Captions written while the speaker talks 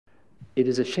It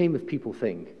is a shame if people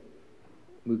think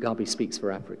Mugabe speaks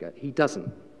for Africa. He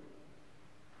doesn't.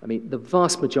 I mean, the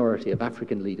vast majority of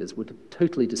African leaders would have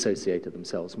totally dissociated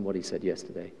themselves from what he said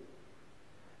yesterday.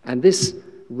 And this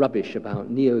rubbish about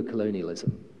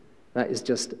neo-colonialism,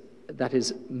 that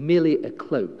is merely a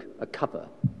cloak, a cover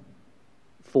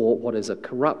for what is a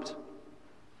corrupt,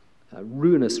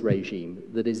 ruinous regime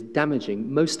that is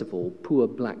damaging, most of all, poor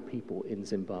black people in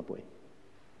Zimbabwe.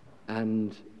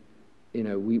 And you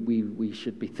know, we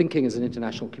should be thinking as an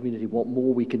international community what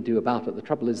more we can do about it. The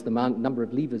trouble is the number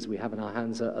of levers we have in our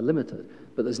hands are limited.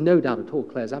 But there's no doubt at all,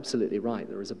 Claire's absolutely right,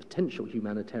 there is a potential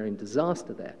humanitarian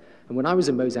disaster there. And when I was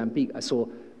in Mozambique, I saw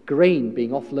grain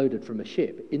being offloaded from a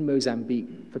ship in Mozambique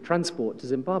for transport to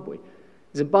Zimbabwe.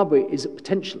 Zimbabwe is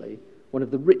potentially one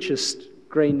of the richest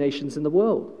grain nations in the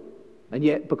world. And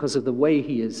yet, because of the way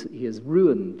he has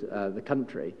ruined the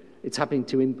country, it's having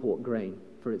to import grain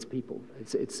for its people.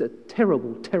 It's a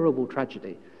terrible, terrible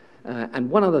tragedy. And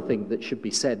one other thing that should be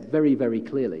said very, very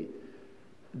clearly,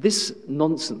 this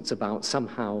nonsense about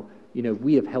somehow, you know,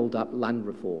 we have held up land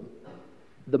reform.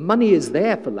 The money is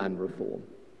there for land reform.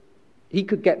 He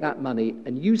could get that money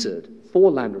and use it for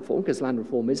land reform, because land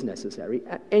reform is necessary,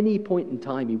 at any point in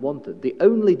time he wanted. The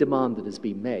only demand that has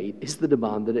been made is the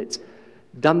demand that it's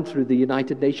done through the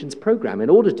United Nations program in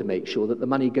order to make sure that the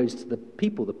money goes to the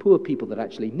people, the poor people that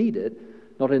actually need it,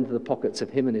 not into the pockets of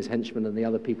him and his henchmen and the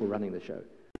other people running the show.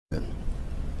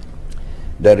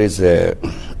 There is a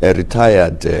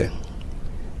retired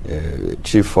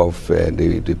chief of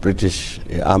the British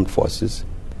Armed Forces,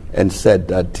 and said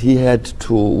that he had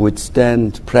to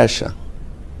withstand pressure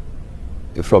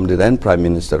from the then Prime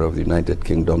Minister of the United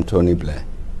Kingdom, Tony Blair.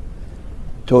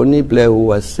 Tony Blair, who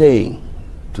was saying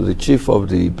to the chief of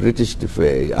the British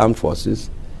Armed Forces,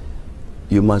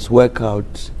 you must work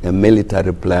out a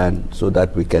military plan so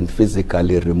that we can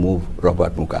physically remove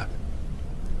Robert Mugabe.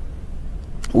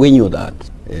 We knew that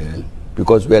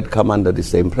because we had come under the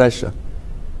same pressure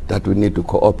that we need to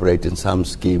cooperate in some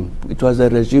scheme. It was a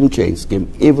regime change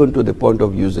scheme, even to the point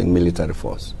of using military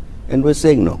force. And we're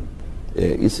saying no.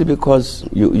 You see, because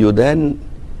you're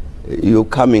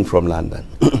coming from London.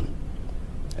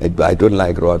 I don't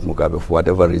like Robert Mugabe for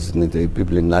whatever reason. The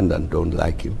people in London don't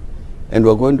like him. And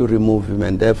we're going to remove him,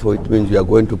 and therefore it means we are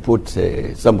going to put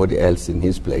somebody else in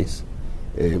his place.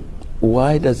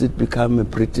 Why does it become a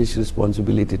British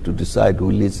responsibility to decide who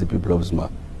leads the people of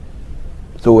Zimbabwe?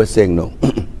 So we're saying no.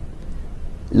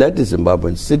 Let the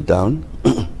Zimbabweans sit down,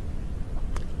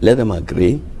 let them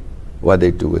agree what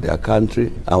they do with their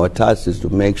country. Our task is to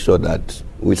make sure that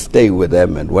we stay with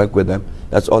them and work with them.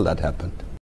 That's all that happened.